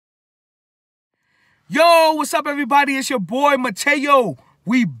Yo, what's up, everybody? It's your boy, Mateo.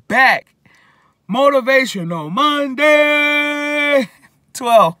 We back. Motivational Monday.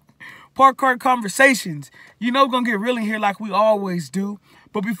 12. Park Car Conversations. You know we're going to get real in here like we always do.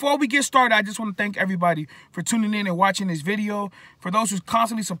 But before we get started, I just want to thank everybody for tuning in and watching this video. For those who's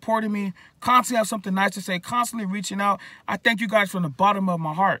constantly supporting me, constantly have something nice to say, constantly reaching out, I thank you guys from the bottom of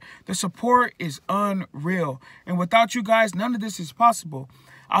my heart. The support is unreal. And without you guys, none of this is possible.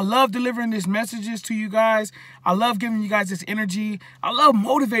 I love delivering these messages to you guys. I love giving you guys this energy. I love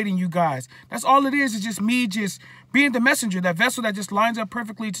motivating you guys. That's all it is just me just being the messenger, that vessel that just lines up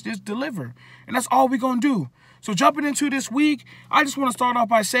perfectly to just deliver. And that's all we're going to do. So jumping into this week, I just want to start off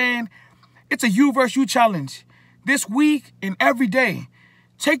by saying it's a you versus you challenge. This week and every day,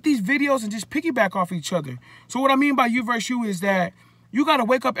 take these videos and just piggyback off each other. So what I mean by you versus you is that you got to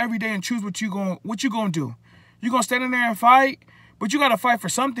wake up every day and choose what you going to do. You're going to stand in there and fight, but you got to fight for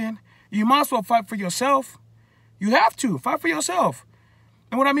something. You might as well fight for yourself. You have to fight for yourself.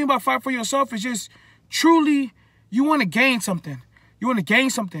 And what I mean by fight for yourself is just truly you want to gain something. You want to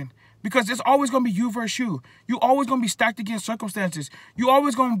gain something. Because it's always going to be you versus you. You always going to be stacked against circumstances. You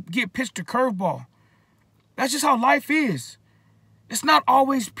always going to get pitched a curveball. That's just how life is. It's not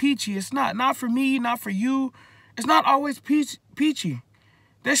always peachy. It's not for me, not for you. It's not always peachy.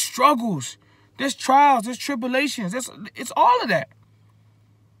 There's struggles. There's trials. There's tribulations. It's all of that.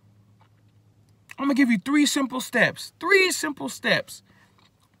 I'm going to give you 3 simple steps. 3 simple steps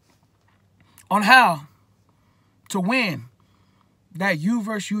on how to win that you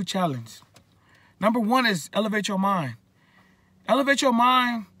versus you challenge. Number 1 is elevate your mind. Elevate your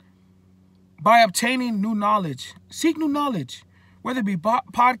mind by obtaining new knowledge. Seek new knowledge, whether it be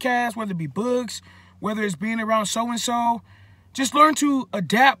podcasts, whether it be books, whether it's being around so-and-so. Just learn to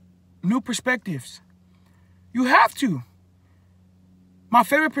adapt new perspectives. You have to. My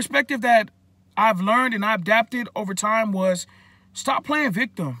favorite perspective that I've learned and I've adapted over time was stop playing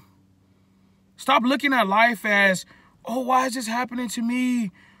victim. Stop looking at life as, oh, why is this happening to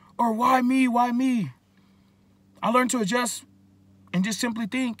me? Or why me? Why me? I learned to adjust and just simply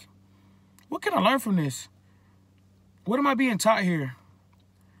think, what can I learn from this? What am I being taught here?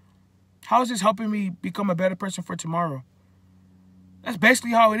 How is this helping me become a better person for tomorrow? That's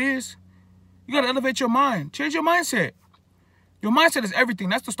basically how it is. You got to elevate your mind. Change your mindset. Your mindset is everything.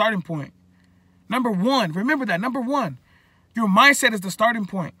 That's the starting point. Number 1, remember that. Number 1, your mindset is the starting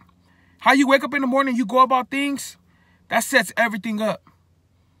point. How you wake up in the morning, you go about things, that sets everything up.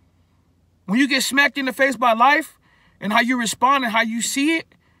 When you get smacked in the face by life and how you respond and how you see it,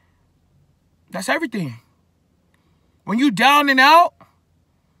 that's everything. When you down and out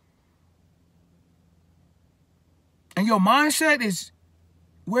and your mindset is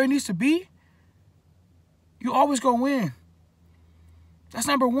where it needs to be, you always gonna win. That's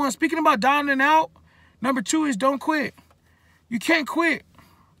number 1. Speaking about down and out, number 2 is don't quit. You can't quit.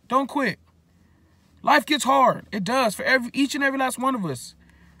 Don't quit. Life gets hard. It does for each and every last one of us.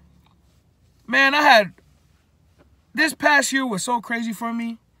 Man, this past year was so crazy for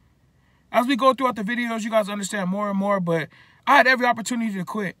me. As we go throughout the videos, you guys understand more and more, but I had every opportunity to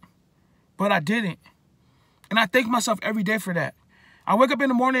quit, but I didn't. And I thank myself every day for that. I wake up in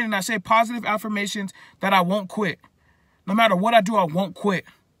the morning and I say positive affirmations that I won't quit. No matter what I do, I won't quit.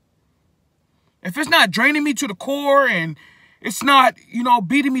 If it's not draining me to the core and it's not,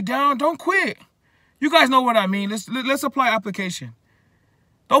 beating me down, don't quit. You guys know what I mean. Let's apply application.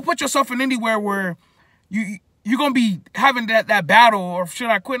 Don't put yourself in anywhere where you're going to be having that battle or should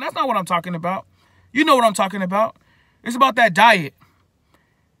I quit? That's not what I'm talking about. You know what I'm talking about. It's about that diet.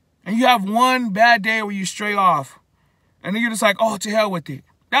 And you have one bad day where you stray off. And then you're just like, oh, to hell with it.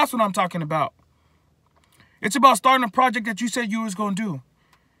 That's what I'm talking about. It's about starting a project that you said you was going to do.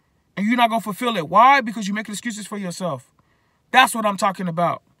 And you're not going to fulfill it. Why? Because you're making excuses for yourself. That's what I'm talking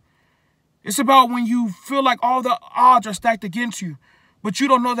about. It's about when you feel like all the odds are stacked against you, but you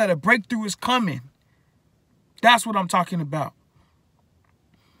don't know that a breakthrough is coming. That's what I'm talking about.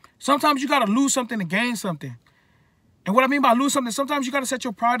 Sometimes you got to lose something to gain something. And what I mean by lose something, sometimes you got to set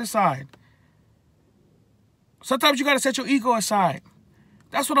your pride aside. Sometimes you got to set your ego aside.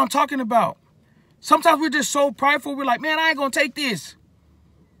 That's what I'm talking about. Sometimes we're just so prideful, we're like, man, I ain't going to take this.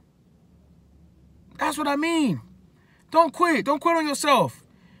 That's what I mean. Don't quit. Don't quit on yourself.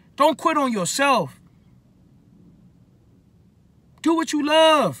 Don't quit on yourself. Do what you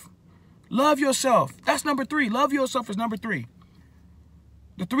love. Love yourself. That's number 3. Love yourself is number 3.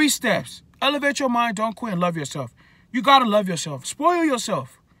 The 3 steps. Elevate your mind, don't quit, and love yourself. You got to love yourself. Spoil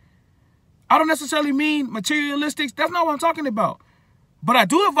yourself. I don't necessarily mean materialistics. That's not what I'm talking about. But I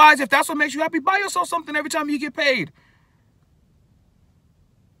do advise, if that's what makes you happy, buy yourself something every time you get paid.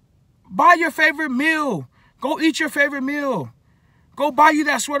 Buy your favorite meal. Go eat your favorite meal. Go buy you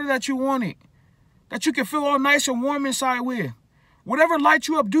that sweater that you wanted, that you can feel all nice and warm inside with. Whatever lights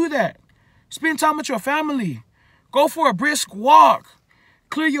you up, do that. Spend time with your family. Go for a brisk walk.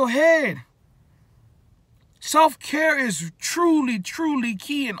 Clear your head. Self-care is truly, truly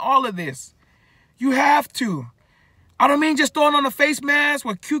key in all of this. You have to. I don't mean just throwing on a face mask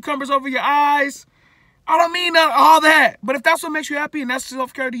with cucumbers over your eyes. I don't mean all that. But if that's what makes you happy and that's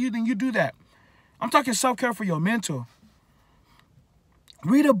self-care to you, then you do that. I'm talking self-care for your mental.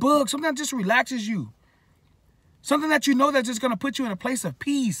 Read a book, something that just relaxes you. Something that you know that's just going to put you in a place of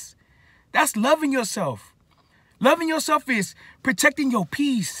peace. That's loving yourself. Loving yourself is protecting your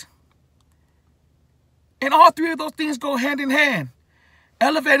peace. And all three of those things go hand in hand.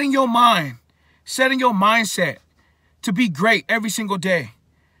 Elevating your mind. Setting your mindset to be great every single day.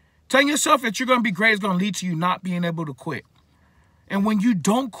 Telling yourself that you're going to be great is going to lead to you not being able to quit. And when you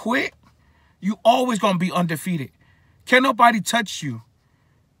don't quit, you always going to be undefeated. Can't nobody touch you.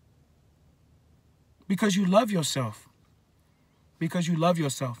 Because you love yourself. Because you love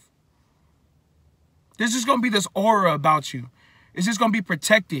yourself. There's just going to be this aura about you. It's just going to be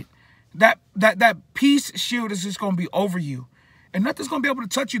protected. That peace shield is just going to be over you. And nothing's going to be able to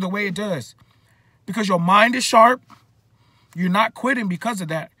touch you the way it does. Because your mind is sharp. You're not quitting because of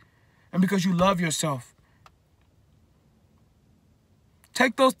that. And because you love yourself.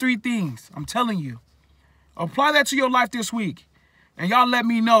 Take those three things. I'm telling you. Apply that to your life this week. And y'all let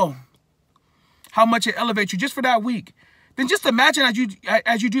me know how much it elevates you just for that week. Then just imagine as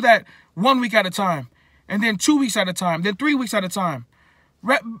you do that 1 week at a time. And then 2 weeks at a time. Then 3 weeks at a time.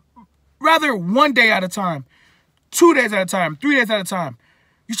 Rather 1 day at a time. 2 days at a time. 3 days at a time.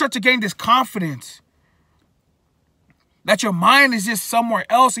 You start to gain this confidence. That your mind is just somewhere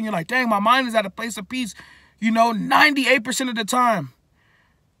else. And you're like, dang, my mind is at a place of peace. 98% of the time.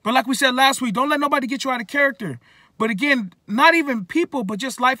 But like we said last week, don't let nobody get you out of character. But again, not even people, but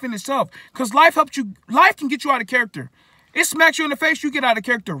just life in itself. Because life can get you out of character. It smacks you in the face, you get out of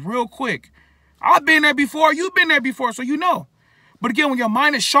character real quick. I've been there before, you've been there before, so you know. But again, when your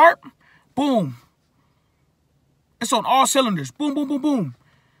mind is sharp, boom. It's on all cylinders. Boom, boom, boom, boom.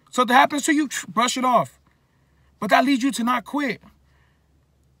 Something happens to you, brush it off. But that leads you to not quit.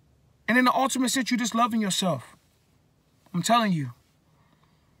 And in the ultimate sense, you're just loving yourself. I'm telling you.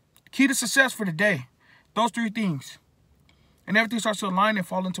 Key to success for the day. Those three things. And everything starts to align and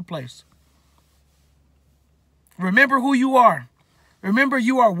fall into place. Remember who you are. Remember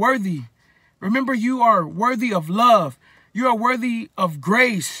you are worthy. Remember you are worthy of love. You are worthy of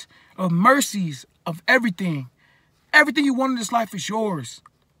grace, of mercies, of everything. Everything you want in this life is yours.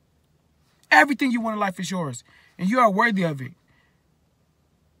 Everything you want in life is yours. And you are worthy of it.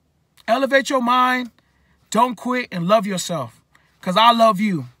 Elevate your mind. Don't quit and love yourself. Because I love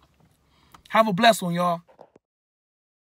you. Have a blessed one, y'all.